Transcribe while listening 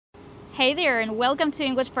Hey there, and welcome to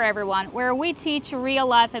English for Everyone, where we teach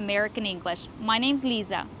real-life American English. My name's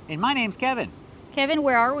Lisa. And my name's Kevin. Kevin,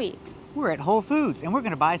 where are we? We're at Whole Foods, and we're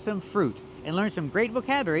going to buy some fruit and learn some great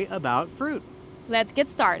vocabulary about fruit. Let's get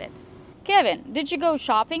started. Kevin, did you go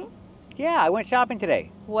shopping? Yeah, I went shopping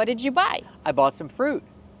today. What did you buy? I bought some fruit.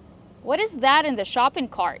 What is that in the shopping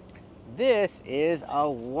cart? This is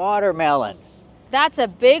a watermelon. That's a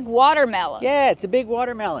big watermelon. Yeah, it's a big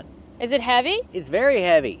watermelon. Is it heavy? It's very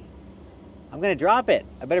heavy. I'm going to drop it.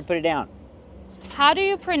 I better put it down. How do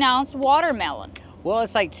you pronounce watermelon? Well,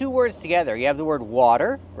 it's like two words together. You have the word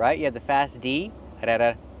water, right? You have the fast D,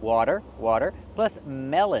 water, plus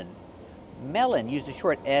melon. Melon, use the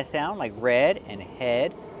short S sound like red and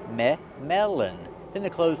head, melon. Then the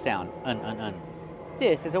closed sound, un.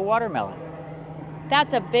 This is a watermelon.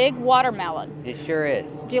 That's a big watermelon. It sure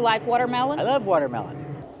is. Do you like watermelon? I love watermelon.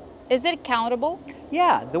 Is it countable?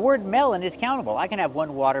 Yeah, the word melon is countable. I can have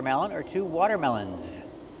one watermelon or two watermelons.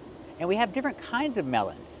 And we have different kinds of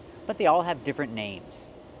melons, but they all have different names.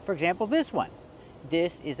 For example, this one.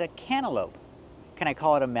 This is a cantaloupe. Can I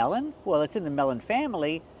call it a melon? Well, it's in the melon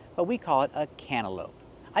family, but we call it a cantaloupe.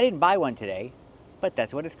 I didn't buy one today, but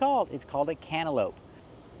that's what it's called. It's called a cantaloupe.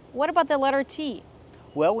 What about the letter T?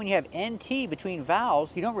 Well, when you have NT between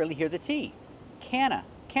vowels, you don't really hear the T.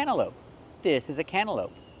 Cantaloupe. This is a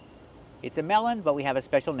cantaloupe. It's a melon, but we have a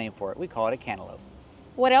special name for it. We call it a cantaloupe.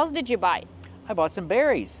 What else did you buy? I bought some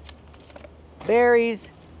berries. Berries,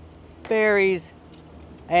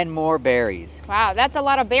 and more berries. Wow, that's a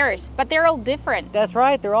lot of berries, but they're all different. That's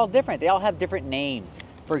right, they're all different. They all have different names.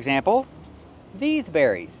 For example, these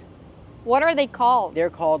berries. What are they called?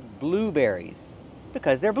 They're called blueberries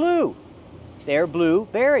because they're blue. They're blue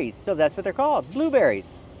berries, so that's what they're called, blueberries.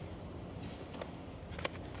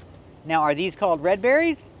 Now, are these called red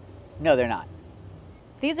berries? No, they're not.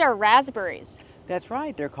 These are raspberries. That's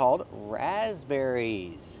right, they're called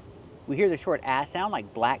raspberries. We hear the short A sound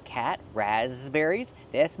like black cat, raspberries.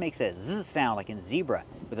 The S makes a Z sound like in zebra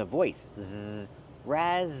with a voice, Z,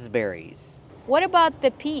 raspberries. What about the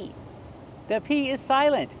P? The P is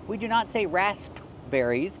silent. We do not say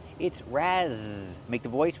raspberries, it's raz. Make the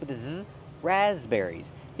voice with a Z,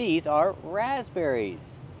 raspberries. These are raspberries.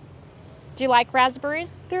 Do you like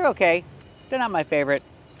raspberries? They're okay. They're not my favorite.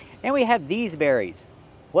 And we have these berries.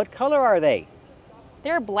 What color are they?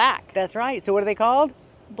 They're black. That's right. So what are they called?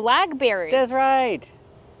 Blackberries. That's right.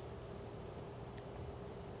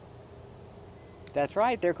 That's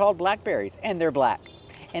right. They're called blackberries, and they're black.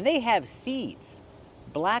 And they have seeds.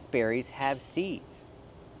 Blackberries have seeds.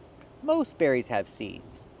 Most berries have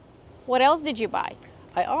seeds. What else did you buy?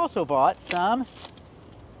 I also bought some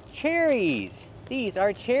cherries. These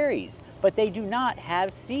are cherries, but they do not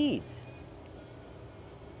have seeds.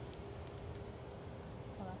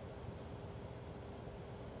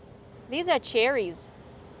 These are cherries.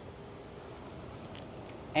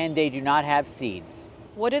 And they do not have seeds.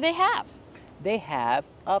 What do they have? They have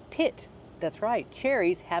a pit. That's right,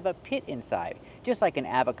 cherries have a pit inside, just like an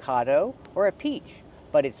avocado or a peach,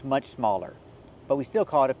 but it's much smaller. But we still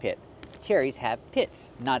call it a pit. Cherries have pits,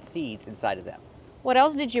 not seeds inside of them. What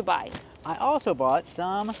else did you buy? I also bought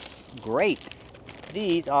some grapes.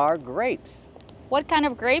 These are grapes. What kind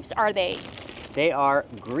of grapes are they? They are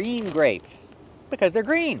green grapes because they're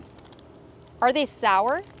green. Are they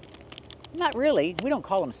sour? Not really. We don't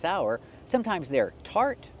call them sour. Sometimes they're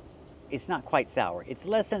tart. It's not quite sour. It's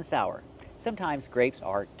less than sour. Sometimes grapes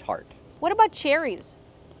are tart. What about cherries?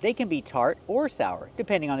 They can be tart or sour,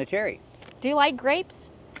 depending on the cherry. Do you like grapes?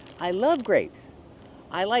 I love grapes.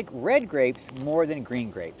 I like red grapes more than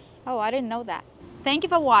green grapes. Oh, I didn't know that. Thank you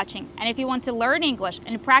for watching. And if you want to learn English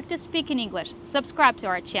and practice speaking English, subscribe to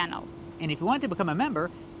our channel. And if you want to become a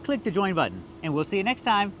member, click the join button. And we'll see you next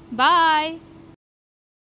time. Bye!